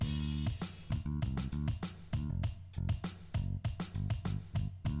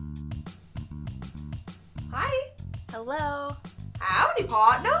Hello. Howdy,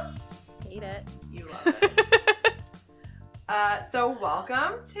 partner. Hate it. You love it. So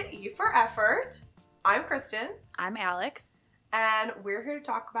welcome to E for Effort. I'm Kristen, I'm Alex. and we're here to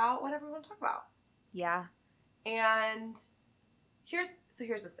talk about whatever we want to talk about. Yeah. And here's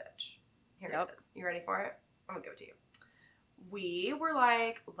the sitch. Here Yep. it is. You ready for it? I'm gonna give it to you. We were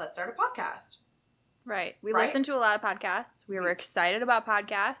like, let's start a podcast. Right. We Right? listen to a lot of podcasts. We were excited about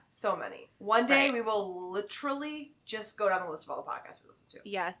podcasts. So many. One day Right. we will literally just go down the list of all the podcasts we listen to.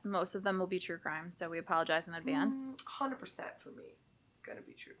 Yes, most of them will be true crime, so we apologize in advance. 100% for me. Gonna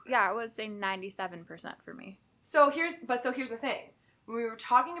be true. Yeah, I would say 97% for me. So here's the thing. When we were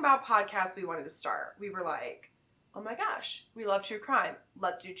talking about podcasts we wanted to start, we were like, oh my gosh, we love true crime.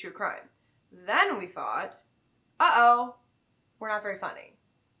 Let's do true crime. Then we thought, we're not very funny.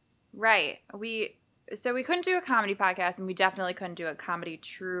 Right. So we couldn't do a comedy podcast, and we definitely couldn't do a comedy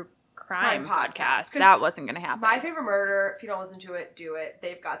true crime podcast. 'Cause That wasn't going to happen. My Favorite Murder, if you don't listen to it, do it.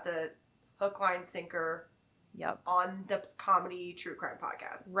 They've got the hook, line, sinker Yep. on the comedy true crime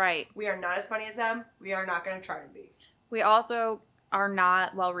podcast. Right. We are not as funny as them. We are not going to try to be. We also are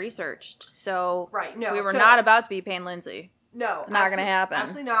not well researched, so Right, no. we were so- not about to be Payne Lindsay. No. It's not going to happen.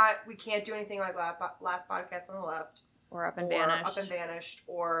 Absolutely not. We can't do anything like last podcast on the left. Or Up and or Banished. Up and Banished,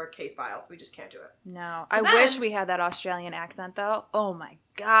 or Case Files. We just can't do it. No. So I then- wish we had that Australian accent, though. Oh, my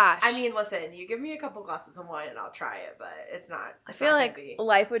gosh. I mean, listen, you give me a couple glasses of wine and I'll try it, but it's not. I It's feel not like gonna be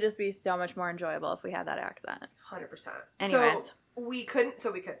life would just be so much more enjoyable if we had that accent. 100%. Anyways. So we just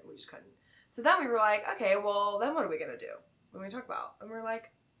couldn't. So then we were like, okay, well, then what are we going to do? What are we going to talk about? And we're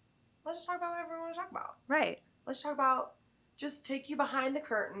like, let's just talk about whatever we want to talk about. Right. Let's talk about, just take you behind the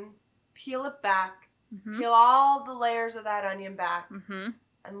curtains, peel it back, Mm-hmm. peel all the layers of that onion back, Mm-hmm.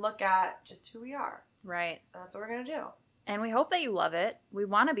 and look at just who we are. Right. And that's what we're going to do. And we hope that you love it. We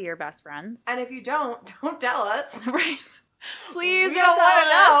want to be your best friends. And if you don't tell us. Right. Please We don't don't wanna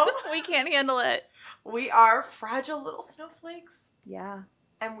tell know. us. We can't handle it. We are fragile little snowflakes, Yeah.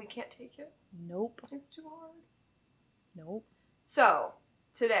 and we can't take it. Nope. It's too hard. Nope. So,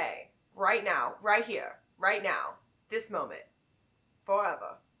 today, right now, right here, right now, this moment,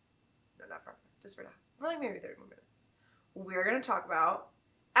 forever. No, not forever. Just for now. For like maybe 30 more minutes. We're going to talk about,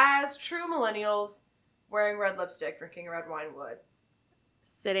 as true millennials, wearing red lipstick, drinking a red wine would.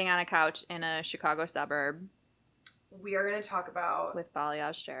 Sitting on a couch in a Chicago suburb We are going to talk about with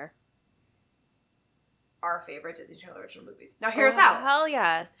balayage chair. our favorite Disney Channel original movies. Now, hear us out. Hell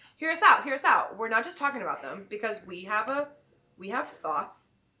yes. Hear us out. Hear us out. We're not just talking about them because we have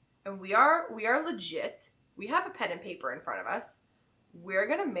thoughts, and we are legit. We have a pen and paper in front of us. We're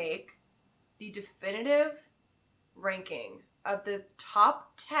gonna make the definitive ranking of the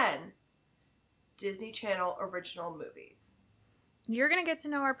top 10 Disney Channel original movies. You're going to get to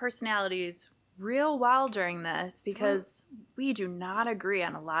know our personalities real well during this because we do not agree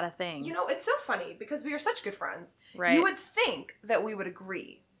on a lot of things. You know, it's so funny because we are such good friends. right? You would think that we would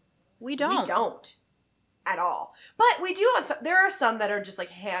agree. We don't. We don't at all. But we do on some. There are some that are just like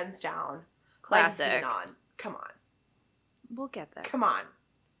hands down Classics. Like Xenon. Come on. We'll get there. Come on.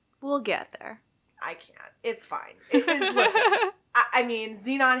 We'll get there. I can't. It's fine. It is, listen. I mean,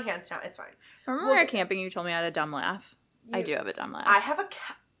 Xenon, hands down, it's fine. Remember at camping you told me I had a dumb laugh? I You- do have a dumb laugh. I have a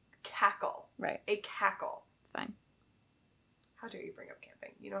cackle. right. A cackle. It's fine. How dare you bring up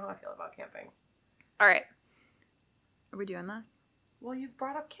camping? You know how I feel about camping. All right. Are we doing this? Well, you've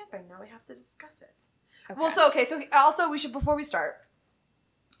brought up camping. Now we have to discuss it. Okay. Well, so also we should, before we start,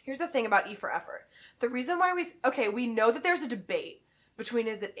 here's the thing about E for Effort. The reason why we know that there's a debate between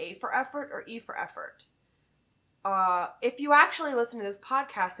is it A for Effort or E for Effort. If you actually listen to this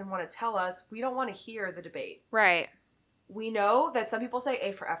podcast and want to tell us, we don't want to hear the debate. Right. We know that some people say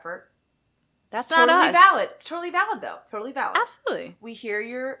A for Effort. That's It's not totally us. valid. It's totally valid, though. Totally valid. Absolutely. We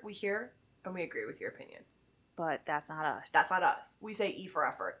hear and we agree with your opinion. But that's not us. That's not us. We say E for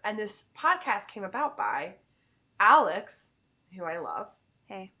Effort. And this podcast came about by Alex, who I love,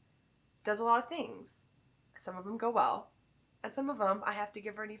 Hey. does a lot of things. Some of them go well, and some of them I have to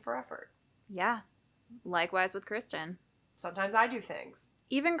give her an E for Effort. Yeah. Likewise with Kristen. Sometimes I do things.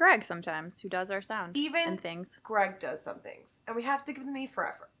 Even Greg sometimes, who does our sound Even and things. Greg does some things, and we have to give them E for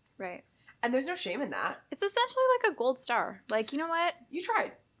efforts. Right. And there's no shame in that. It's essentially like a gold star. Like, you know what? You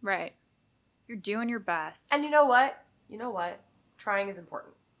tried. Right. You're doing your best. And you know what? Trying is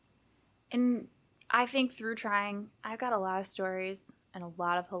important. And I think through trying, I've got a lot of stories and a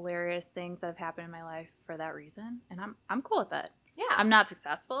lot of hilarious things that have happened in my life for that reason. And I'm cool with it. Yeah. I'm not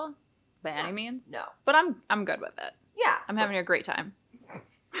successful by any means. No. But I'm good with it. Yeah. I'm having a great time.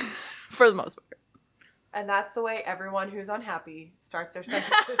 For the most part. And that's the way everyone who's unhappy starts their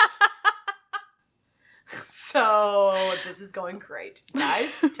sentences. So this is going great.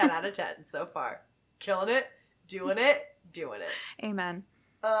 Guys, 10 out of 10 so far. Killing it, doing it, doing it. Amen.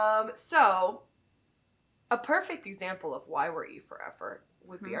 So a perfect example of why we're E for effort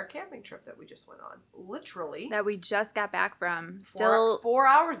would be Mhm. our camping trip that we just went on. Literally. That we just got back from. Four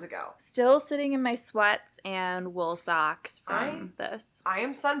hours ago. Still sitting in my sweats and wool socks from this. I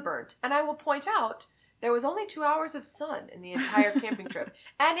am sunburnt, and I will point out there was only 2 hours of sun in the entire camping trip.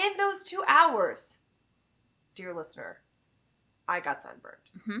 And in those 2 hours, dear listener, I got sunburned.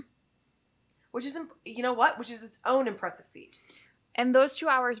 Mm-hmm. Which is, you know what? Which is its own impressive feat. And those 2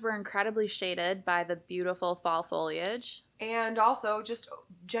 hours were incredibly shaded by the beautiful fall foliage. And also just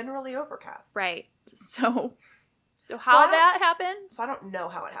generally overcast. Right. So how that happened? So I don't know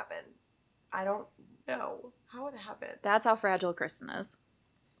how it happened. I don't know how it happened. That's how fragile Kristen is.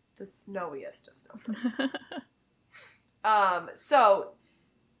 The snowiest of snowflakes. So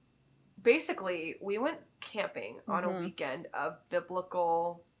basically, we went camping on a weekend of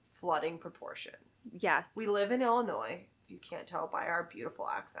biblical flooding proportions. Yes. We live in Illinois, if you can't tell by our beautiful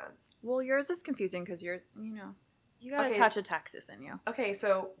accents. Well, yours is confusing because yours, you got a touch of Texas in you. Okay,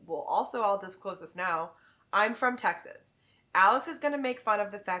 so I'll disclose this now. I'm from Texas. Alex is going to make fun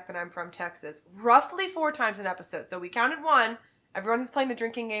of the fact that I'm from Texas roughly 4 times an episode. So we counted 1. Everyone who's playing the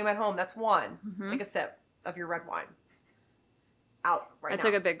drinking game at home, that's 1. Mm-hmm. Take a sip of your red wine. Out right now. I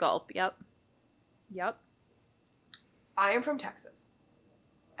took a big gulp. Yep. I am from Texas.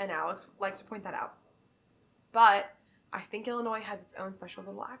 And Alex likes to point that out. But I think Illinois has its own special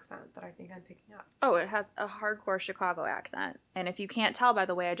little accent that I think I'm picking up. Oh, it has a hardcore Chicago accent. And if you can't tell by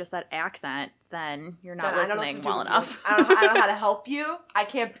the way I just said accent, then you're not listening well enough. I don't know how to help you. I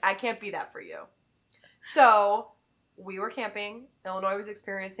can't be that for you. So we were camping. Illinois was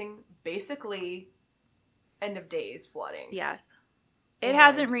experiencing basically end of days flooding. Yes. It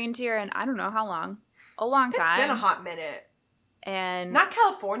hasn't rained here in I don't know how long. A long time. It's been a hot minute. And not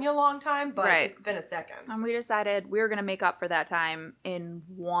California a long time, but right. It's been a second. And we decided we were going to make up for that time in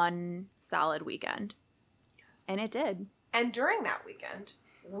one solid weekend. Yes. And it did. And during that weekend,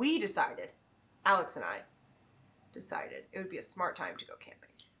 Alex and I decided it would be a smart time to go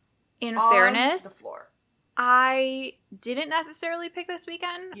camping. In on fairness, the floor. I didn't necessarily pick this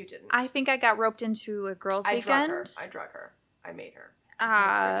weekend. You didn't. I think I got roped into a girls' weekend. I drug her. I made her.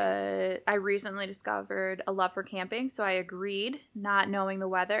 I recently discovered a love for camping, so I agreed, not knowing the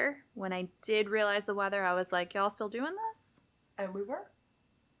weather. When I did realize the weather, I was like, y'all still doing this? And we were.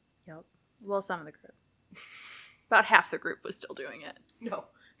 Yep. Well, some of the group. About half the group was still doing it. No.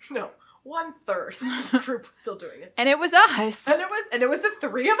 1/3 of the group was still doing it. And it was us. And it was the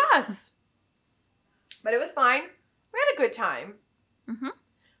 3 of us. But it was fine. We had a good time. Mm-hmm.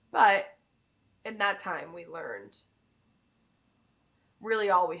 But in that time, we learned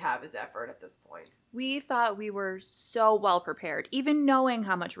really all we have is effort at this point. We thought we were so well prepared, even knowing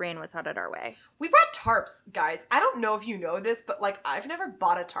how much rain was headed our way. We brought tarps, guys. I don't know if you know this, but I've never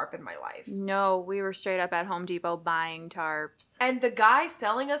bought a tarp in my life. No, we were straight up at Home Depot buying tarps. And the guy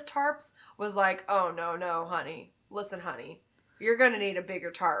selling us tarps was like, oh, no, honey. Listen, honey, you're going to need a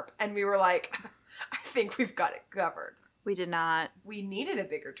bigger tarp. And we were like, I think we've got it covered. We did not. We needed a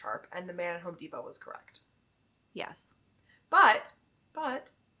bigger tarp, and the man at Home Depot was correct. Yes. But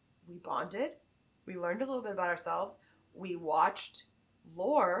we bonded. We learned a little bit about ourselves. We watched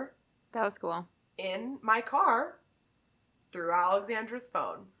lore. That was cool. In my car through Alexandra's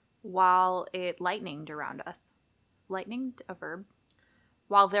phone. While it lightninged around us. Is lightning a verb?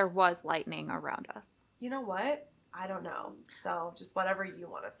 While there was lightning around us. You know what? I don't know. So just whatever you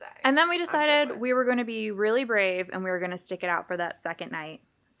want to say. And then we decided we were going to be really brave and we were going to stick it out for that second night.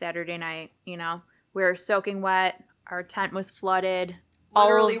 Saturday night, We were soaking wet. Our tent was flooded.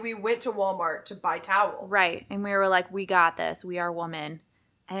 Literally, we went to Walmart to buy towels. Right. And we were like, we got this. We are women.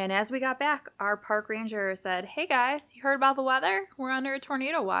 And as we got back, our park ranger said, hey, guys, you heard about the weather? We're under a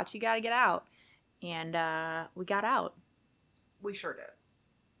tornado watch. You got to get out. And we got out. We sure did.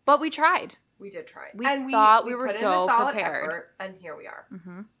 But we tried. We did try. We thought we were put so in a solid prepared. Effort, and here we are.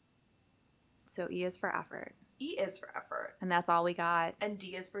 Mm-hmm. So E is for effort. E is for effort. And that's all we got. And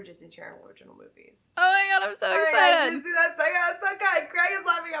D is for Disney Channel original movies. Oh my god, I'm so excited. That's so good. Greg is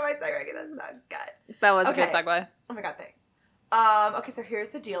laughing at my segue. That's so good. That was a good segue. Oh my god, thanks. Okay, so here's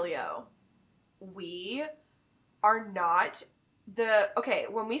the dealio. We are not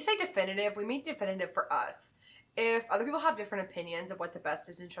when we say definitive, we mean definitive for us. If other people have different opinions of what the best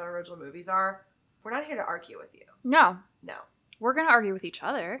Disney Channel original movies are, we're not here to argue with you. No. No. We're going to argue with each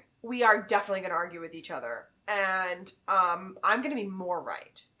other. We are definitely going to argue with each other. And I'm going to be more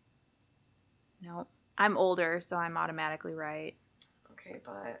right. No. I'm older, so I'm automatically right. Okay,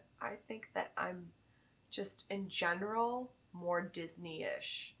 but I think that I'm just in general, more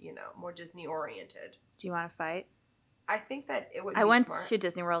Disney-ish, more Disney-oriented. Do you want to fight? I think that it would be I went smart. to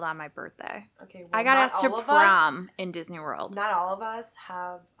Disney World on my birthday. Okay, well, I got not asked to all of prom in Disney World. Not all of us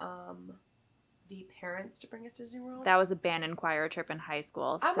have the parents to bring us to Disney World. That was a band and choir trip in high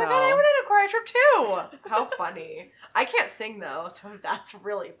school. Oh my god, I went on a choir trip too! How funny. I can't sing though, so that's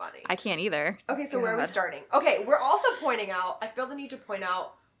really funny. I can't either. Okay, so where are we starting? Okay, we're also pointing out, I feel the need to point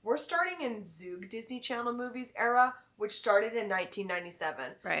out, we're starting in Zoog Disney Channel movies era, which started in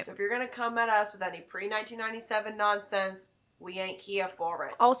 1997. Right. So if you're going to come at us with any pre-1997 nonsense, we ain't here for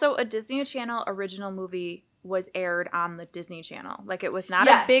it. Also, a Disney Channel original movie was aired on the Disney Channel. Like, it was not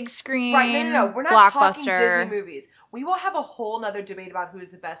Yes. a big screen Right, no. We're not talking blockbuster. Disney movies. We will have a whole nother debate about who's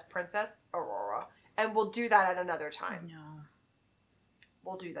the best princess, Aurora. And we'll do that at another time. No.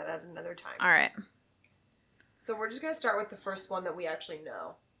 We'll do that at another time. All right. So we're just going to start with the first one that we actually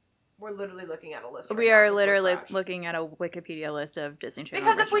know. We're literally looking at a list. We right are now, literally trash. looking at a Wikipedia list of Disney Channel.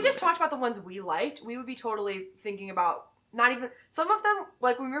 Because if we original just movies. talked about the ones we liked, we would be totally thinking about not even some of them.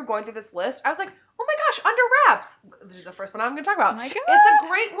 Like when we were going through this list, I was like, "Oh my gosh, Under Wraps!" This is the first one I'm going to talk about. Oh my God. It's a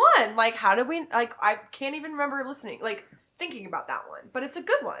great one. Like, how did we? Like, I can't even remember thinking about that one, but it's a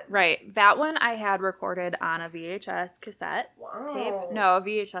good one. Right. That one I had recorded on a VHS cassette Wow. tape. No, a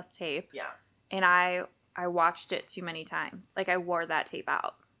VHS tape. Yeah. And I watched it too many times. Like, I wore that tape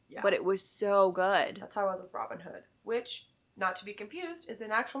out. Yeah. But it was so good. That's how I was with Robin Hood, which, not to be confused, is an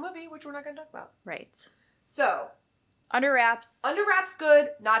actual movie, which we're not going to talk about. Right. So, Under Wraps. Under Wraps, good,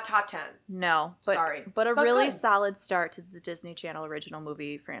 not top 10. No. But, Sorry. But a But really good. solid start to the Disney Channel original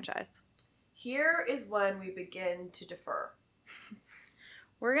movie franchise. Here is when we begin to defer.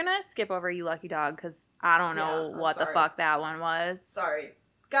 We're going to skip over You Lucky Dog because I don't know Yeah, I'm what sorry. the fuck that one was. Sorry.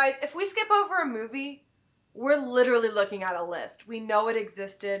 Guys, if we skip over a movie, we're literally looking at a list. We know it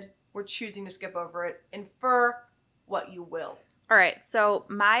existed. We're choosing to skip over it. Infer what you will. All right. So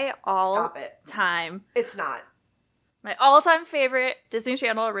my Stop it. all-time It's not. favorite Disney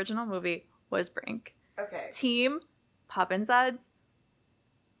Channel original movie was Brink. Okay. Team Pup and Suds.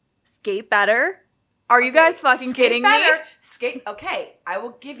 Skate Better. Are you Okay, guys fucking Skate kidding Better. me? Okay, I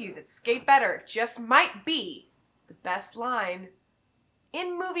will give you that Skate Better just might be the best line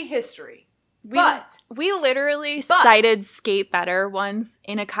in movie history. We literally cited Skate Better once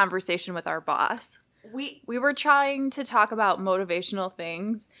in a conversation with our boss. We We were trying to talk about motivational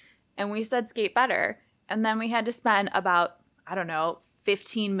things, and we said Skate Better. And then we had to spend about,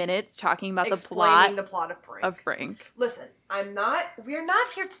 15 minutes talking about explaining the plot of Brink. of Brink. Listen, we are not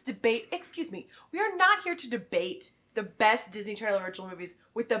here to debate, we are not here to debate the best Disney Channel original movies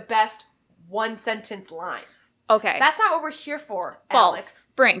with the best one-sentence lines. Okay. That's not what we're here for, false. Alex.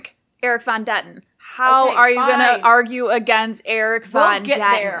 Brink. Eric Von Detten. How Okay, are you going fine. to argue against Eric Von We'll get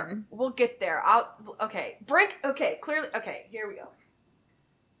Detten? there. We'll get there. Brink, clearly, here we go.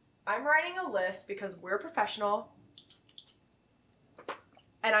 I'm writing a list because we're professional.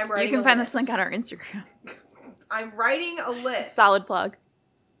 And I'm writing You can find list. this link on our Instagram. I'm writing a list. Solid plug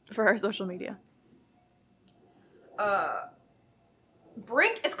for our social media.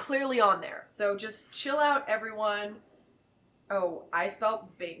 Brink is clearly on there. So just chill out, everyone. Oh, I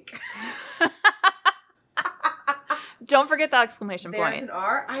spelled Bink. Don't forget the exclamation There's point. an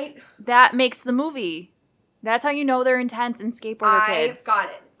R. That makes the movie. That's how you know they're intense and skateboarder kids. I've got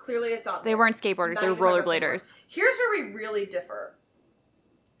it. Clearly it's on They there. weren't skateboarders, Not they were even talking about rollerbladers. skateboarders. Here's where we really differ.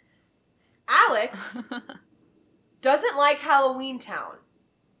 Alex doesn't like Halloween Town.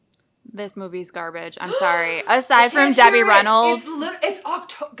 This movie's garbage. I'm sorry. Aside I from can't Debbie hear it. Reynolds. It's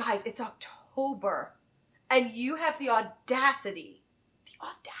October, guys. It's October, and you have the audacity,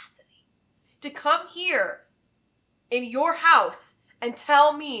 to come here in your house and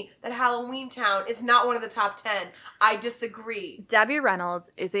tell me that Halloween Town is not one of the top 10. I disagree. Debbie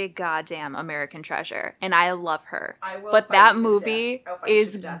Reynolds is a goddamn American treasure, and I love her. I will. But fight that you to the movie death. I'll fight you to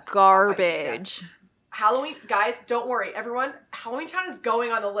is the death. I'll fight you to the death. garbage. Halloween, guys, don't worry, everyone. Halloween Town is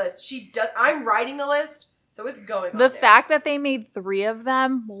going on the list. I'm writing the list, so it's going on The there. fact that they made 3 of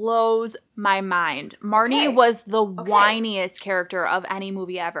them blows my mind. Marnie Okay. was the whiniest character of any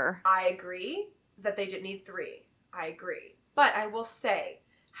movie ever. I agree that they didn't need 3. I agree. But I will say,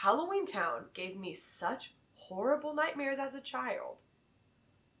 Halloween Town gave me such horrible nightmares as a child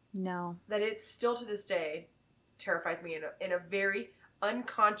No. that it still to this day terrifies me in a very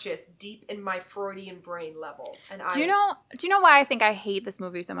unconscious, deep in my Freudian brain level. And Do you know why I think I hate this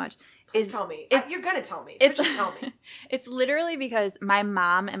movie so much? Please tell me. You're gonna tell me. So just tell me. It's literally because my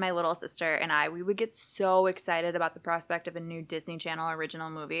mom and my little sister and we would get so excited about the prospect of a new Disney Channel original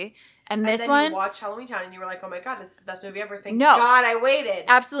movie. And this one, you watch Halloween Town and you were like, oh my God, this is the best movie ever. Thank No. God I waited.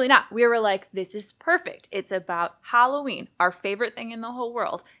 Absolutely not. We were like, this is perfect. It's about Halloween, our favorite thing in the whole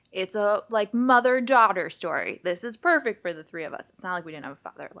world. It's a like mother-daughter story. This is perfect for the three of us. It's not like we didn't have a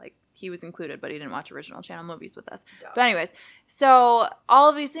father. Like he was included, but he didn't watch original channel movies with us. Duh. But anyways, so all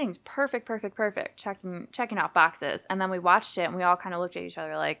of these things, perfect. Checking out boxes. And then we watched it and we all kind of looked at each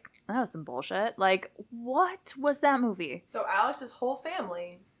other like, that was some bullshit. Like, what was that movie? So Alex's whole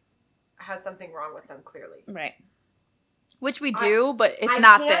family has something wrong with them, clearly. Right. Which we do, but it's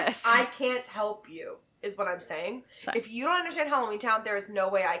not this. I can't help you, is what I'm saying. Fine. If you don't understand Halloween Town, there is no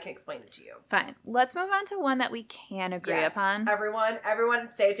way I can explain it to you. Fine. Let's move on to one that we can agree upon. Everyone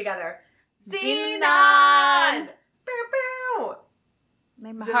say it together. Xenon! Xenon! Bow, bow.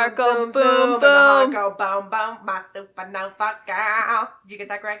 Made my Zoom, heart go zoom, boom, zoom, boom. and my heart go boom, boom. My supernova girl. Did you get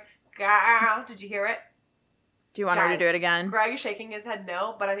that, Greg? Girl. Did you hear it? Do you want her to Guys, do it again? Greg is shaking his head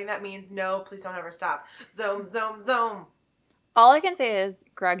no, but I think that means no, please don't ever stop. Zoom, zoom, zoom. All I can say is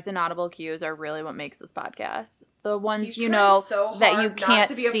Greg's inaudible cues are really what makes this podcast. The ones He's you trying know so that hard you not can't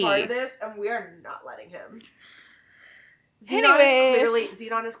to be a see. part of this, and we are not letting him. Anyways.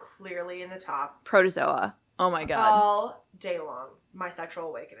 Xenon is clearly in the top Protozoa. Oh my god. all day long. My sexual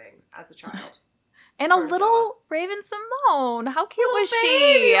awakening as a child. And a Protozoa. little Raven Simone. How cute was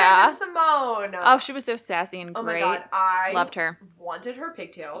Baby, she? Raven Simone. Oh, she was so sassy and Oh great. my god, I Loved her. wanted her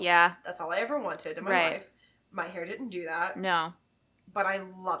pigtails. Yeah. That's all I ever wanted in my Right. life. My hair didn't do that, No. but I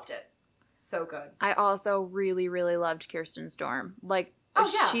loved it. So good. I also really, really loved Kirsten Storm. Like, Oh,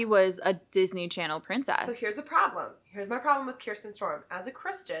 yeah. she was a Disney Channel princess. So here's the problem. Here's my problem with Kirsten Storm. As a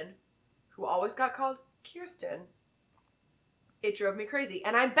Kristen, who always got called Kirsten, it drove me crazy.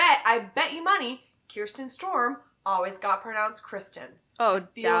 And I bet you money, Kirsten Storm always got pronounced Kristen. Oh,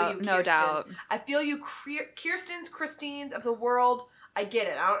 Feel you, no Kirstens. doubt. I feel you, Kirstens, Christines of the world. I get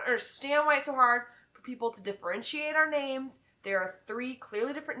it. I don't understand why it's so hard for people to differentiate our names. There are 3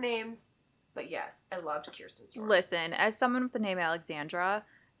 clearly different names. But yes, I loved Kirsten Storm. Listen, as someone with the name Alexandra,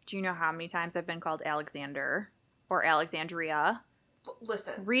 do you know how many times I've been called Alexander or Alexandria?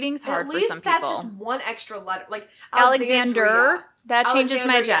 Listen. Reading's hard At for least some people. that's just one extra letter. Like Alexander, Alexandria. that changes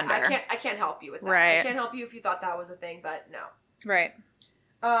my Alexander, yeah, gender. I can't help you with that. Right. I can't help you if you thought that was a thing, but no. Right.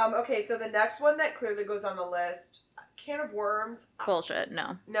 Okay, so the next one that clearly goes on the list, Can of Worms. Bullshit,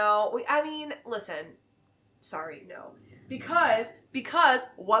 no. No, listen. Sorry, no. Because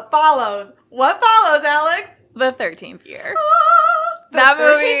what follows? What follows, Alex? The 13th year The That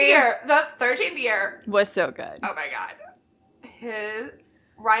 13th movie- year. The 13th year. was so good. Oh my god.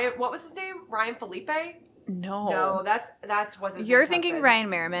 What was his name? Ryan Felipe? No. No, that's what's his You're name's thinking husband. Ryan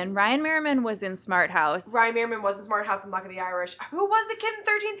Merriman. Ryan Merriman was in Smart House. Ryan Merriman was in Smart House and Luck of the Irish. Who was the kid in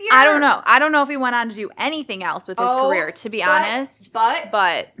 13th year? I don't know. I don't know if he went on to do anything else with his career, to be honest. But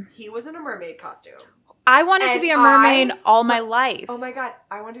But he was in a mermaid costume. I wanted to And be a mermaid all my life. Oh my god,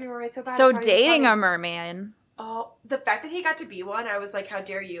 I wanted to be a mermaid so bad. So It's not even dating funny. a merman. Oh, the fact that he got to be one, I was like, how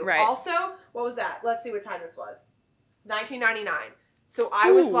dare you? Right. Also, what was that? Let's see what time this was. 1999. So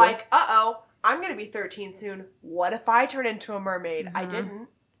I was Ooh. like, uh-oh, I'm going to be 13 soon. What if I turn into a mermaid? I Mhm. didn't.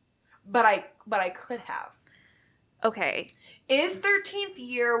 But I could have. Okay. Is 13th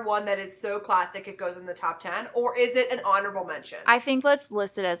year one that is so classic it goes in the top 10? Or is it an honorable mention? I think let's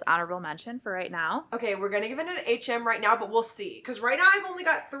list it as honorable mention for right now. Okay, we're going to give it an HM right now, but we'll see. Because right now I've only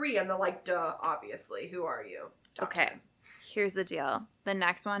got 3 on the duh, obviously. Who are you? Top Okay. 10. Here's the deal. The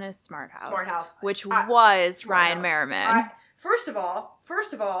next one is Smart House. Smart House. Which Smart was House. Ryan Merriman. First of all,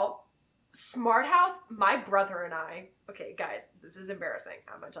 Smart House, my brother and I, okay, guys, this is embarrassing.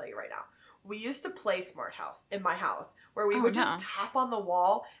 I'm going to tell you right now. We used to play Smart House in my house where we would just tap on the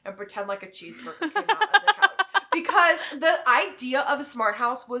wall and pretend like a cheeseburger came out of the couch. Because the idea of a Smart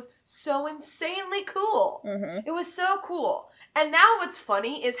House was so insanely cool. Mm-hmm. It was so cool. And now what's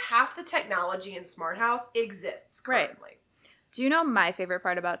funny is half the technology in Smart House exists Right. currently. Do you know my favorite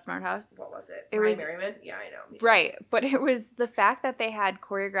part about Smart House? What was it? It Ryan was- Merriman? Yeah, I know. Me too. Right. But it was the fact that they had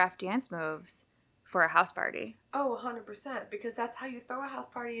choreographed dance moves for a house party. Oh, 100%. Because that's how you throw a house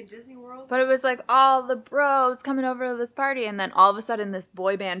party in Disney World. But it was like all the bros coming over to this party, and then all of a sudden this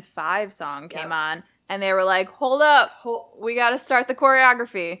Boy Band 5 song came Yep. on, And they were like, hold up. We got to start the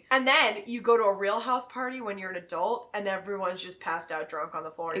choreography. And then you go to a Real House party when you're an adult and everyone's just passed out drunk on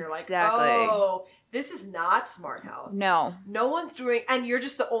the floor. And you're like, oh, this is not Smart House. No. No one's doing, and you're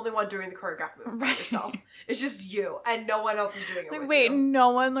just the only one doing the choreographed moves by yourself. It's just you and no one else is doing it like, with wait, you. No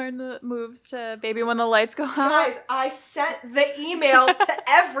one learned the moves to Baby When the Lights Go Out? Guys, I sent the email to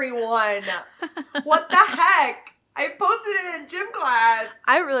everyone. What the heck? I posted it in gym class.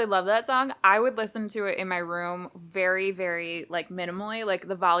 I really love that song. I would listen to it in my room very, very, like, minimally. Like,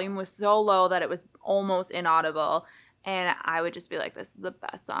 the volume was so low that it was almost inaudible. And I would just be like, this is the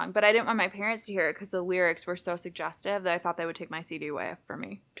best song. But I didn't want my parents to hear it because the lyrics were so suggestive that I thought they would take my CD away from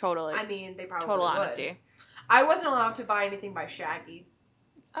me. Totally. I mean, they probably Total would. honesty. I wasn't allowed to buy anything by Shaggy.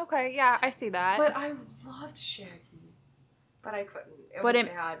 Okay, yeah, I see that. But I loved Shaggy. But I couldn't. It But was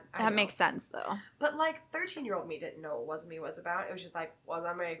bad. That makes sense, though. But, like, 13-year-old me didn't know what Was Me was about. It was just like,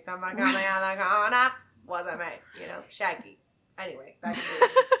 wasn't me, somebody coming on the corner, wasn't me, you know, Shaggy. Anyway, back to Disney.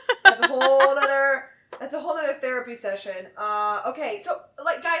 That's a whole other therapy session. Okay, so,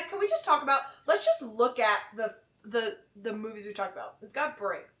 like, guys, can we just talk about, let's just look at the movies we talked about. We've got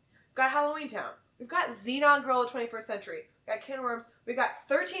Brink. We've got Halloween Town. We've got Xenon Girl of the 21st Century. We've got Ken Worms. We've got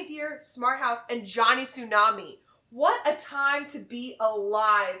 13th Year, Smart House, and Johnny Tsunami. What a time to be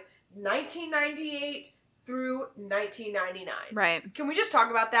alive. 1998 through 1999. Right. Can we just talk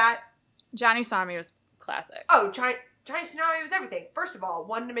about that? Johnny Tsunami was classic. Oh, Johnny Tsunami was everything. First of all,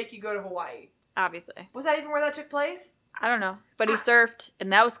 one to make you go to Hawaii. Obviously. Was that even where that took place? I don't know. But he surfed,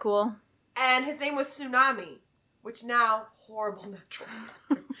 and that was cool. And his name was Tsunami, which now, horrible natural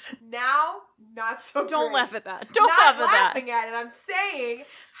disaster. Now, not so Don't great. laugh at that. Don't Not laugh at that. laughing at it. I'm saying,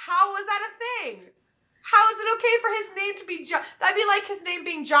 how was that a thing? How is it okay for his name to be that'd be like his name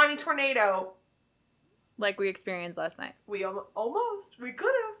being Johnny Tornado. Like we experienced last night. We almost. We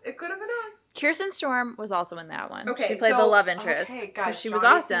could have. It could have been us. Kirsten Storm was also in that one. Okay, she played the love interest. Okay, guys. She Johnny was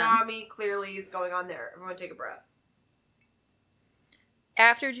awesome. Tsunami clearly is going on there. Everyone take a breath.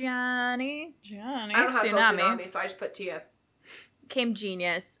 After Johnny I don't know how to spell Tsunami Tsunami, so I just put TS. came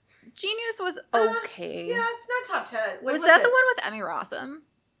Genius. Genius was okay. Yeah, it's not top 10. Like, Was that the one with Emmy Rossum?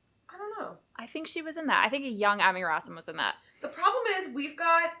 I don't know. I think she was in that. I think a young Emmy Rossum was in that. The problem is we've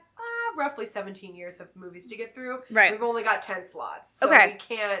got roughly 17 years of movies to get through. Right. We've only got 10 slots. So Okay.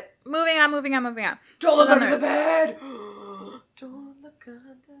 we can't. Moving on. Don't look So under then the bed. Don't look under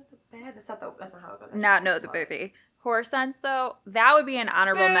the bed. That's not how it goes. Not know the movie. Horror Sense, though, that would be an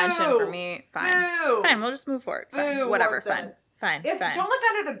honorable mention for me. Fine. Boo. Fine, we'll just move forward. Fine. Boo, Whatever, Horror fine. Sense. Fine, If fine. Don't Look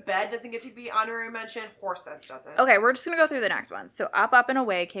Under the Bed doesn't get to be honorary mention, Horse Sense doesn't. Okay, we're just going to go through the next one. So Up and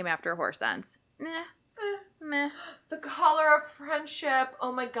Away came after Horror Sense. Meh. The Color of Friendship.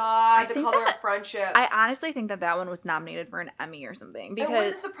 Oh my god, The think Color that- of Friendship. I honestly think that one was nominated for an Emmy or something It wouldn't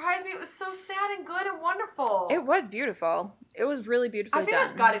because surprise me. It was so sad and good and wonderful. it was beautiful. It was really beautifully I think done.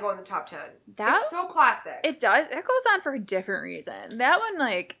 that's got to go in the top 10. That- It's so classic. It does. It goes on for a different reason. That one,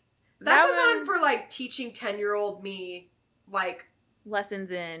 like... that goes one, on for, like, teaching 10-year-old me, like, lessons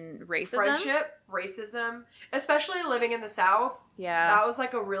in racism. friendship, racism, especially living in the South. Yeah. That was,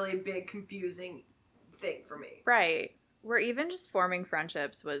 like, a really big, confusing thing for me. Right. Where even just forming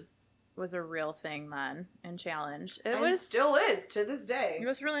friendships was a real thing then and challenge. It Still is to this day. It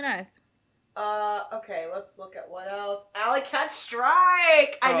was really nice. Okay, let's look at what else. Alley Cat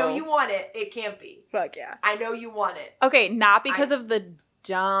Strike! I know Oh. you want it. It can't be. Fuck yeah. I know you want it. Okay, not because of the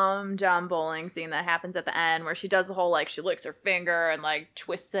dumb bowling scene that happens at the end where she does the whole, like, she licks her finger and, like,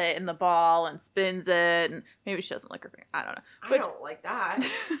 twists it in the ball and spins it. And maybe she doesn't lick her finger. I don't know. I don't like that.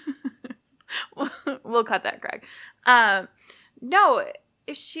 We'll cut that, Greg. No,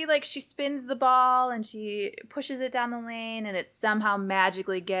 she spins the ball and she pushes it down the lane and it somehow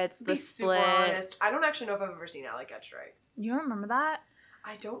magically gets the Be split. super honest. I don't actually know if I've ever seen Alley Cat Strike. You don't remember that?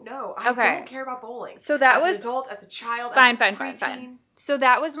 I don't know. I Okay. don't care about bowling. So that as was an adult, as a child, fine. as a preteen. So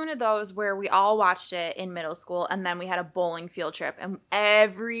that was one of those where we all watched it in middle school and then we had a bowling field trip and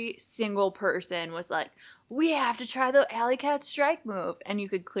every single person was like, we have to try the Alley Cat Strike move. And you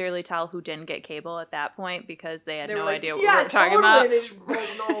could clearly tell who didn't get cable at that point because they had They no were like, idea what yeah, we were talking totally. about. They just rolled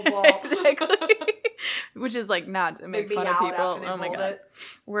a normal ball. Exactly. Which is like not to make They'd fun be of out people. after they Oh my bowled god. it.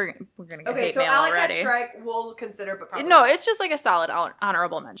 We're gonna get Okay, hate so mail Alley Cat already. Strike we'll consider, but probably No, not. it's just like a solid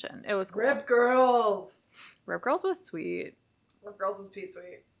honorable mention. It was cool. Rip Girls. Rip Girls was sweet. Rip Girls was pea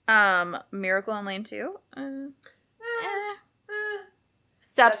sweet. Miracle on Lane 2. Eh.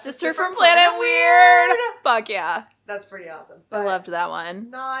 Stepsister from Planet Weird. Fuck yeah. That's pretty awesome. I But loved that one.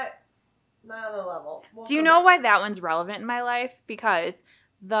 Not on the level. We'll Do you come know back. why that one's relevant in my life? Because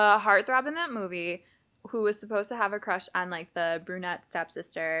the heartthrob in that movie, who was supposed to have a crush on like the brunette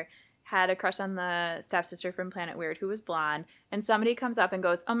stepsister, had a crush on the stepsister from Planet Weird who was blonde, and somebody comes up and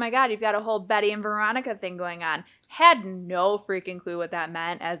goes, oh my God, you've got a whole Betty and Veronica thing going on. Had no freaking clue what that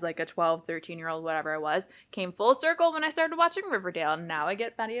meant as like a 12, 13-year-old, whatever I was. Came full circle when I started watching Riverdale. Now I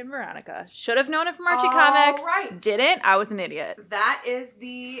get Betty and Veronica. Should have known it from Archie Comics. Right. Didn't. I was an idiot. That is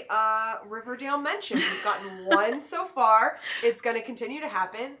the Riverdale mention. We've gotten one so far. It's going to continue to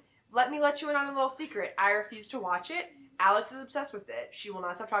happen. Let me let you in on a little secret. I refuse to watch it. Alex is obsessed with it. She will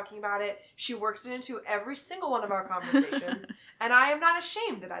not stop talking about it. She works it into every single one of our conversations. And I am not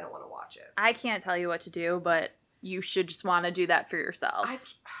ashamed that I don't want to watch it. I can't tell you what to do, but you should just want to do that for yourself.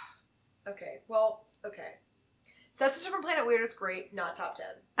 Okay. Stepsister from Planet Weird is great, not top 10.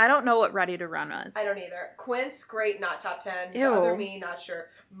 I don't know what Ready to Run was. I don't either. Quince, great, not top 10. Ew. The other me, not sure.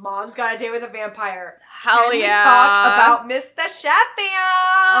 Mom's Got a Date with a Vampire. Hell Can yeah. we talk about Mr.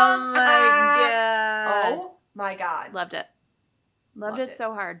 Sheffield? Oh my God. Oh my God. Loved it. Loved it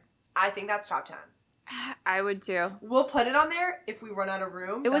so hard. I think that's top 10. I would too. We'll put it on there if we run out of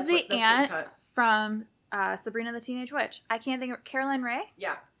room. It was That's the aunt from Sabrina the Teenage Witch. I can't think of Caroline Ray.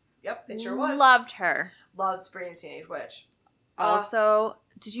 Yeah. Yep, it sure was. Loved her. Loved Sabrina the Teenage Witch. Also,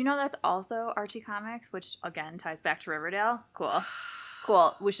 did you know that's also Archie Comics, which again ties back to Riverdale? Cool.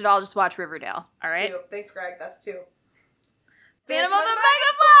 We should all just watch Riverdale. All right. 2. Thanks, Greg. That's 2. Phantom of the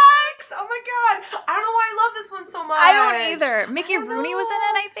Megaflex! Oh my God. I don't know why I love this one so much. I don't either. Mickey Rooney was in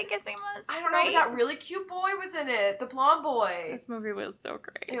it, I think his name was. I don't know, but that really cute boy was in it. The blonde boy. This movie was so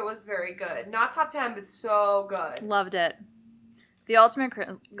great. It was very good. Not top 10, but so good. Loved it. The ultimate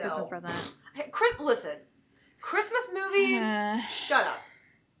Christmas present. Hey, listen. Christmas movies, shut up.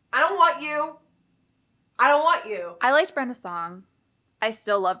 I don't want you. I liked Brenda Song. I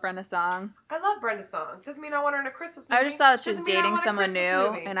still love Brenda Song. I love Brenda Song. Doesn't mean I want her in a Christmas movie. I just thought she was Doesn't mean I dating want a someone Christmas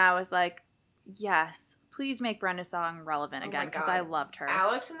new, movie. and I was like, yes, please make Brenda Song relevant Oh again, my because God. I loved her.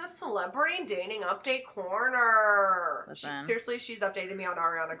 Alex in the Celebrity Dating Update Corner. Listen. Seriously, she's updated me on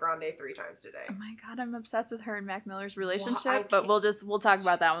Ariana Grande 3 times today. Oh my God, I'm obsessed with her and Mac Miller's relationship, I but can't- we'll talk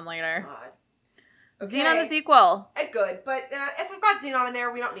about that one later. God. Xenon the sequel. Good, but if we've got Xenon in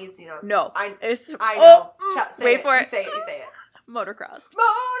there, we don't need Xenon. No. I Oh, know. Say wait it. for You it. say it. You say it. Motocross.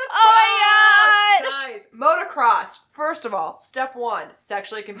 Motocross! Oh my God! Guys, motocross. First of all, step 1,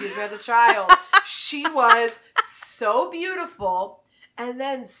 sexually confused me as a child. She was so beautiful and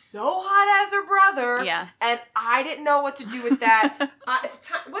then so hot as her brother. Yeah. And I didn't know what to do with that. At the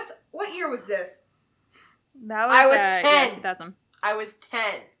time, what year was this? That was, I was yeah, 10. 2000. I was 10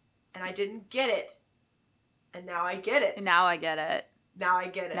 and I didn't get it. And now I get it. Now I get it. Now I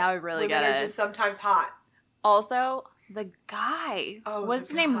get it. Now I really Women get are it. just sometimes hot. Also, the guy. Oh, What's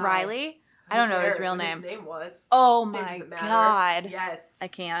the his name? guy. Riley? I Who don't know his cares real what name. His name was. Oh His name my doesn't matter. God. Yes. I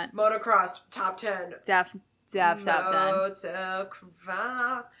can't. Motocross, top 10. Def top 10.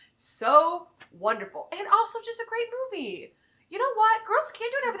 Motocross. So wonderful. And also just a great movie. You know what? Girls can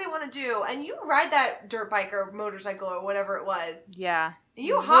do whatever they want to do. And you ride that dirt bike or motorcycle or whatever it was. Yeah.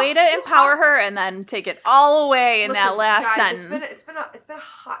 You hop, Way to empower her and then take it all away in that last guys, sentence. It's been a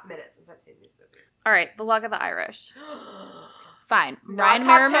hot minute since I've seen these movies. All right, The Luck of the Irish. Fine. Not Ryan top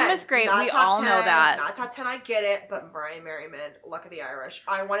Merriman 10. was great. Not We top all 10. know that. Not top 10, I get it. But Brian Merriman, Luck of the Irish.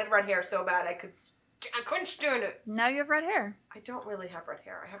 I wanted red hair so bad I couldn't stand it. Now you have red hair. I don't really have red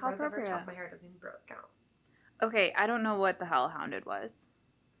hair. I have How red at the very top. appropriate. My hair doesn't even count. Okay, I don't know what the hell Hounded was.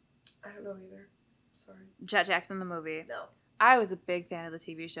 I don't know either. Sorry. Jet Jackson the movie. No. I was a big fan of the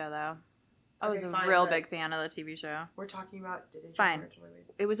TV show, though. I was Okay, a fine, real but- big fan of the TV show. We're talking about Disney Fine. original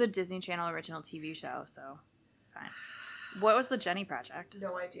movies. It was a Disney Channel original TV show, so fine. What was the Jenny Project?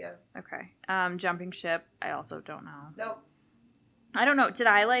 No idea. Okay. Jumping Ship. I also don't know. Nope. I don't know.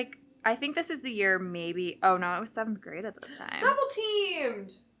 I think this is the year maybe. Oh no, it was 7th grade at this time. Double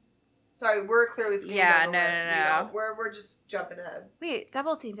teamed. Sorry, we're clearly skipping Yeah, down the no, list. no, We no. don't- We're just jumping ahead. Wait,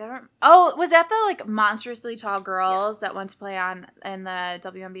 Double Teamed. I don't. Oh, was that the like monstrously tall girls Yes. that went to play on in the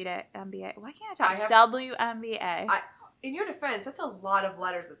WNBA? Why can't I I talk? have- WNBA. In your defense, that's a lot of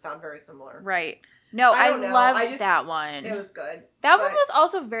letters that sound very similar. Right. No, I I, don't know. loved I just- that one. It was good. That one but- was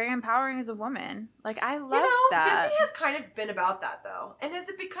also very empowering as a woman. Like I loved that. Disney has kind of been about that though. And is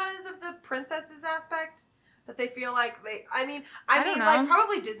it because of the princesses aspect that they feel like they? I mean, don't know. like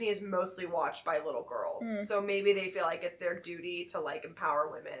probably Disney is mostly watched by little girls, Mm. so maybe they feel like it's their duty to like empower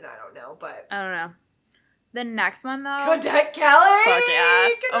women. I don't know, but I don't know. The next one though. Cadet Kelly. Fuck yeah.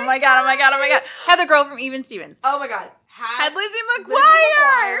 Cadet Oh my god, oh my god, oh my god. Had the girl from Even Stevens. Oh my god. Had Lizzie Lizzie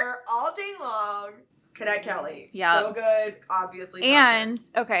McGuire. McGuire all day long. Cadet Kelly. Yep. So good. Obviously. And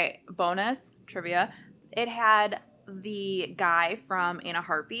okay, bonus trivia. It had the guy from In a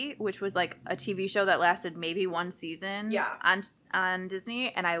Heartbeat, which was like a TV show that lasted maybe one season. Yeah. on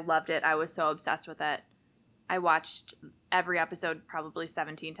Disney, and I loved it. I was so obsessed with it. I watched every episode probably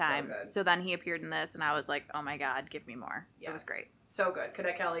 17 So times. good. So then he appeared in this, and I was like, oh my God, give me more. Yes. It was great. So good.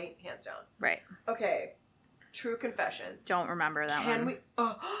 Cadet Kelly, hands down. Right. Okay. True Confessions. Don't remember that Can one. we?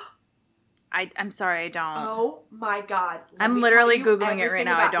 I'm sorry, I don't. Oh my God. Let I'm me literally tell you Googling it right everything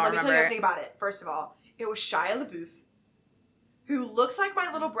now. I don't Let me tell you remember. everything about it. First of all, it was Shia LaBeouf, who looks like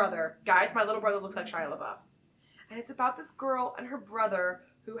my little brother. Guys, my little brother looks like Shia LaBeouf. And it's about this girl and her brother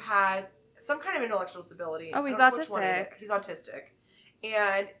who has some kind of intellectual disability. Oh, he's I don't know which one it autistic. is. He's autistic.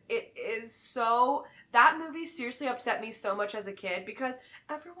 And it is so... That movie seriously upset me so much as a kid because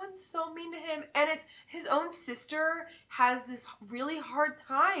everyone's so mean to him. And it's his own sister has this really hard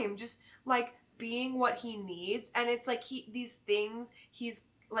time just, like, being what he needs. And it's like these things, he's...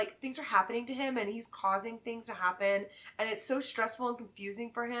 like, things are happening to him and he's causing things to happen. And it's so stressful and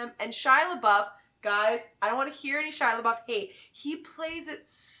confusing for him. And Shia LaBeouf, guys, I don't want to hear any Shia LaBeouf hate. He plays it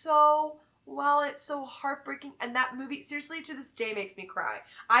so well and it's so heartbreaking. And that movie, seriously, to this day makes me cry.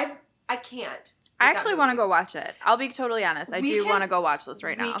 I can't. I actually want to go watch it. I'll be totally honest. I do want to go watch this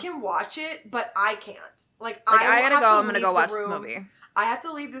right now. We can watch it, but I can't. Like I gotta go. I'm gonna go leave watch the this room. movie. I have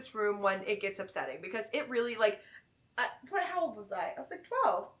to leave this room when it gets upsetting because it really, like, what? How old was I? I was like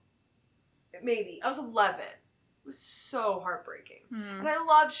 12. Maybe. I was 11. It was so heartbreaking. And I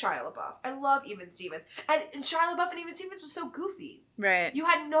love Shia LaBeouf. I love Even Stevens. And Shia LaBeouf and Even Stevens was so goofy. Right. You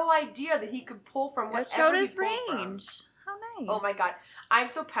had no idea that he could pull from whatever It showed his he pulled from. range. How nice. Oh my God. I'm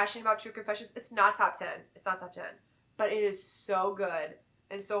so passionate about True Confessions. It's not top 10. It's not top 10. But it is so good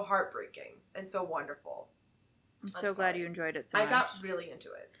and so heartbreaking and so wonderful. I'm so sorry. glad you enjoyed it so much. I got really into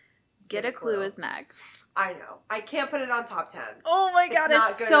it. Get a Clue is next. I know. I can't put it on top 10. Oh my God,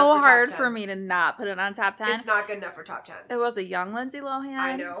 not it's good so enough for hard top for 10. me to not put it on top 10. It's not good enough for top 10. It was a young Lindsay Lohan.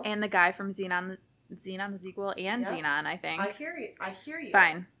 I know. And the guy from Xenon the sequel, and Yeah. Xenon, I think. I hear you.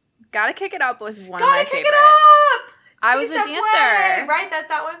 Fine. Gotta Kick It Up was one Gotta of my kick favorites. it up! I was a C-Step dancer. Way! Right, that's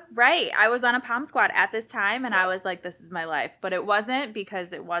that one? Right. I was on a pom squad at this time, and Yeah. I was like, this is my life. But it wasn't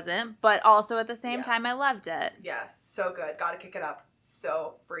because it wasn't. But also at the same Yeah. time, I loved it. Yes, so good. Gotta kick it up.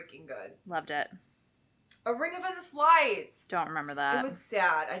 So freaking good. Loved it. A Ring of Endless Lights. Don't remember that. It was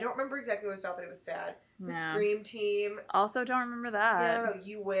sad. I don't remember exactly what it was about, but it was sad. The No. Scream Team. Also, don't remember Yeah, I that. don't know.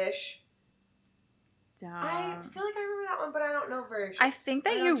 You Wish. Don't. I feel like I remember that one, but I don't know very I think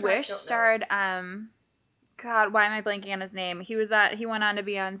that I You don't track, Wish don't know. starred God, why am I blanking on his name? He went on to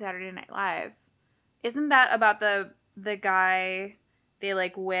be on Saturday Night Live. Isn't that about the guy they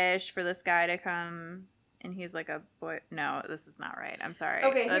like wish for this guy to come and he's like a boy? No, this is not right. I'm sorry.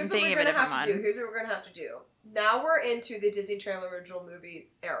 Okay, I'm here's what thinking we're of a gonna different have to do. one. Here's what we're gonna have to do. Now we're into the Disney Channel original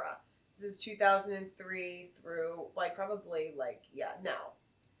movie era. This is 2003 through probably now.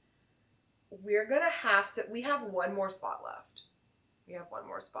 We're gonna have to. We have one more spot left. We have one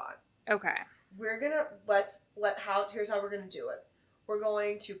more spot. Okay. We're gonna here's how we're gonna do it. We're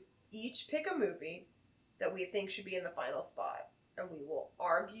going to each pick a movie that we think should be in the final spot, and we will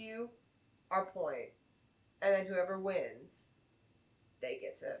argue our point, and then whoever wins, they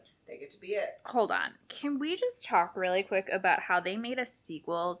get to be it. Hold on. Can we just talk really quick about how they made a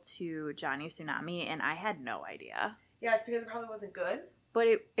sequel to Johnny Tsunami and I had no idea? Yeah, it's because it probably wasn't good. But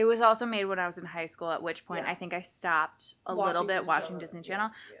it was also made when I was in high school, at which point Yeah. I think I stopped a little bit watching Disney Channel.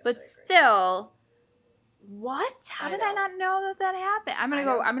 Yes, But I agree. still, what? How I did I know. not know that happened? I'm I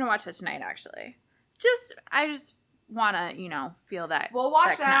know. I'm gonna watch that tonight. Actually, I just want to feel that. We'll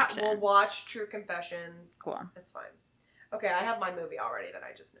watch that. connection. We'll watch True Confessions. Cool. It's fine. Okay, I have my movie already that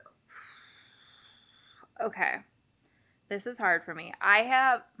I just know. Okay, this is hard for me. I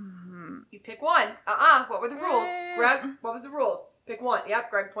have. You pick one. What were the rules? Greg, what was the rules? Pick one. Yep,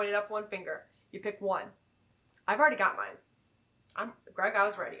 Greg pointed up one finger. You pick one. I've already got mine. Greg, I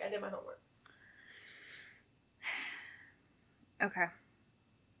was ready. I did my homework. Okay,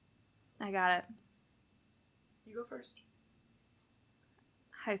 I got it. You go first.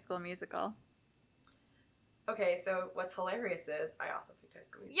 High School Musical. Okay, so what's hilarious is I also picked High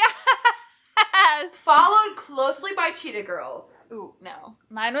School Musical. Yes. Followed closely by Cheetah Girls. Ooh, no.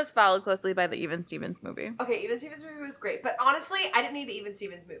 Mine was followed closely by the Even Stevens movie. Okay, Even Stevens movie was great, but honestly, I didn't need an Even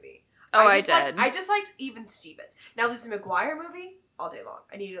Stevens movie. Oh, I did. did. I just liked Even Stevens. Now, Lizzie McGuire movie, all day long.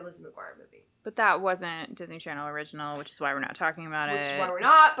 I needed a Lizzie McGuire movie. But that wasn't Disney Channel original, which is why we're not talking about it. Which is why we're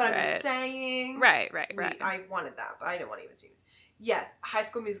not, but I'm Right. just saying. Right. I wanted that, but I didn't want Even Stevens. Yes, High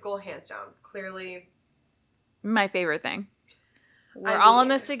School Musical, hands down. Clearly. My favorite thing. We're I all in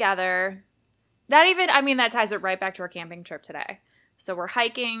mean- this together. That ties it right back to our camping trip today. So we're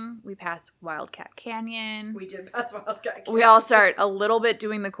hiking. We pass Wildcat Canyon. We did pass Wildcat Canyon. We all start a little bit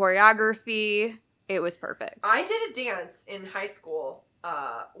doing the choreography. It was perfect. I did a dance in high school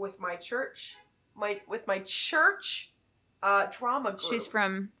with my church, drama group. She's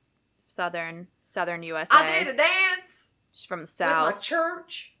from southern USA. I did a dance. She's from the with South. my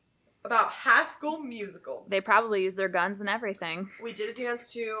church about High School Musical. They probably use their guns and everything. We did a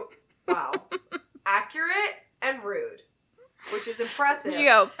dance to, wow, Accurate and Rude, which is impressive. You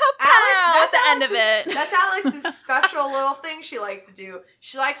go, Alex, at the end of it. That's Alex's special little thing she likes to do.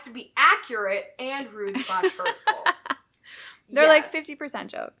 She likes to be accurate and rude/hurtful. They're Yes. like 50%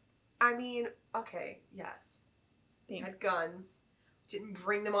 jokes. I mean, okay, yes. They Thanks. had guns. Didn't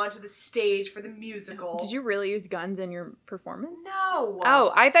bring them onto the stage for the musical. Did you really use guns in your performance? No.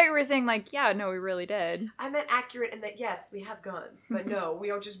 Oh, I thought you were saying like, yeah, no, we really did. I meant accurate in that, yes, we have guns. But no, we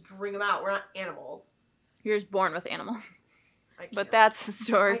don't just bring them out. We're not animals. You're just born with animals. I can't. But that's a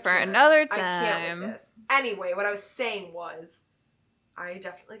story I for can't. another I time. can't with this. Anyway, what I was saying was, I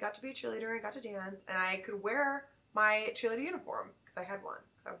definitely got to be a cheerleader and got to dance, and I could wear my cheerleader uniform because I had one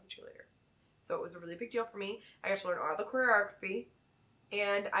because I was a cheerleader. So it was a really big deal for me. I got to learn all the choreography,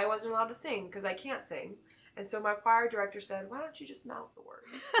 and I wasn't allowed to sing because I can't sing. And so my choir director said, "Why don't you just mouth the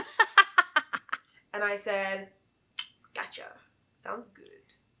words?" And I said, "Gotcha. Sounds good."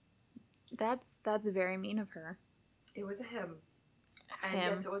 That's very mean of her. It was a hymn. And Him.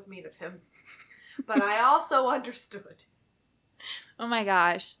 yes, it was mean of him. But I also understood. Oh my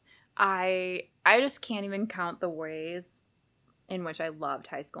gosh. I just can't even count the ways in which I loved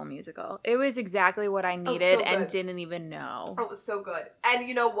High School Musical. It was exactly what I needed so and good. didn't even know. Oh, it was so good. And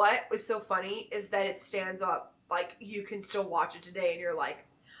you know what was so funny is that it stands up. Like, you can still watch it today and you're like,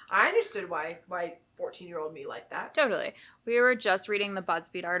 I understood why 14-year-old me liked that. Totally. We were just reading the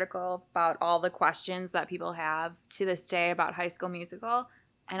BuzzFeed article about all the questions that people have to this day about High School Musical,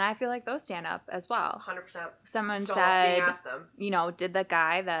 and I feel like those stand up as well. 100%. Someone Still said, being asked them. you know, did the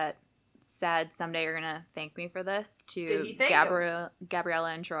guy that said someday you're going to thank me for this Did to he thank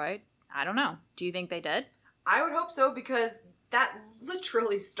Gabriella and Troy? I don't know. Do you think they did? I would hope so because that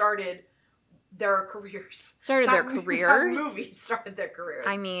literally started their careers. Started their That careers? movie started their careers.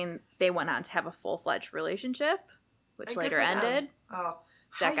 I mean, they went on to have a full-fledged relationship, which And good later for them. ended. Oh,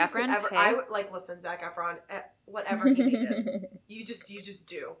 Zac how you could Efron, Ever, hey. I would listen, Zac Efron, whatever he needed. You just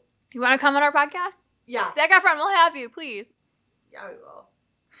do. You want to come on our podcast? Yeah. Zac Efron, we'll have you, please. Yeah, we will.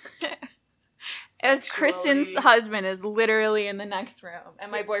 As Kristen's Sexually. husband is literally in the next room,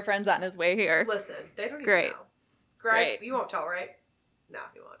 and my boyfriend's on his way here. Listen, they don't need Great. to know. Greg, Great. you won't tell, right? No,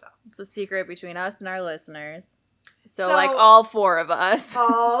 you won't tell. It's a secret between us and our listeners. So So- like all four of us.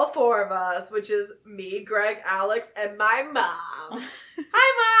 All four of us, which is me, Greg, Alex, and my mom.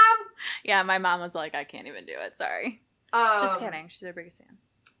 Hi, Yeah, my mom was like, I can't even do it. Sorry. Mom. Just kidding. She's our biggest fan.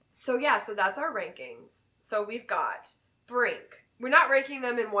 So yeah, so that's our rankings. So we've got Brink. We're not ranking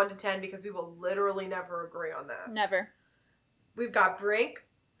them in 1 to 10 because we will literally never agree on that. Never. We've got Brink.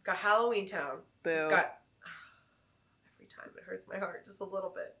 We've got Halloween Town. Boo. We've got every time it hurts my heart just a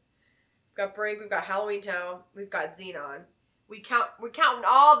little bit. We've got Brink. We've got Halloween Town. We've got Xenon. We're counting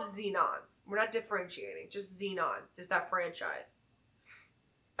all the Xenons. We're not differentiating. Just Xenon. Just that franchise.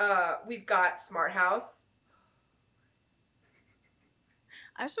 We've got Smart House.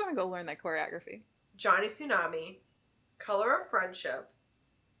 I just want to go learn that choreography. Johnny Tsunami. Color of Friendship.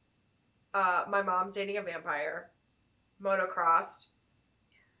 My Mom's Dating a Vampire. Motocrossed.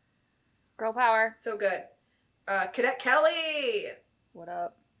 Girl power. So good. Cadet Kelly. What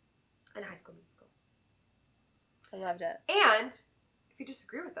up? And High School Musical. I loved it. And if you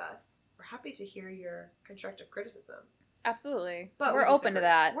disagree with us, we're happy to hear your constructive criticism. Absolutely. But we're we open to disagree.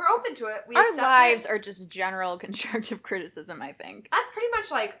 that. We're open to it. We Our accept lives it. are just general constructive criticism, I think. That's pretty much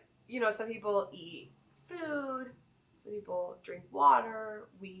like, some people eat food, some people drink water.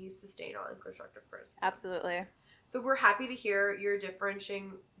 We sustain on constructive criticism. Absolutely. So we're happy to hear your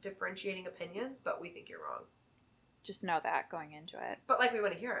differentiating opinions, but we think you're wrong. Just know that going into it. But we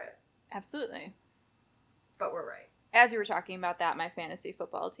want to hear it. Absolutely. But we're right. As you were talking about that, my fantasy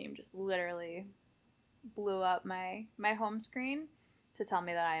football team just literally blew up my home screen to tell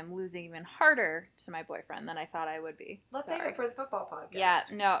me that I am losing even harder to my boyfriend than I thought I would be. Let's save it for the football podcast. Yeah,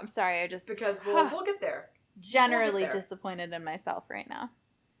 no, I'm sorry. I just Because we'll get there. generally we'll get there. disappointed in myself right now.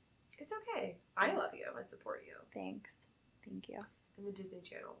 It's okay. I love you and support you. Thanks. Thank you. And the Disney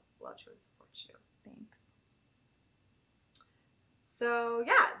Channel loves you and supports you. Thanks. So,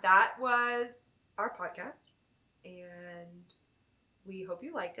 yeah, that was our podcast. And we hope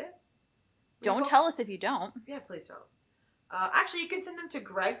you liked it. Don't tell us if you don't. Yeah, please don't. Actually, you can send them to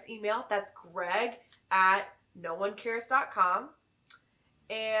Greg's email. That's greg@noonecares.com.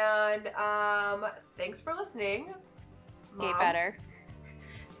 And thanks for listening. Skate Mom. better.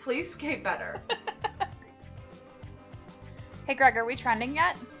 Please skate better. Hey, Greg, are we trending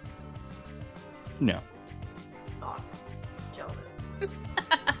yet? No. Awesome. Killed it.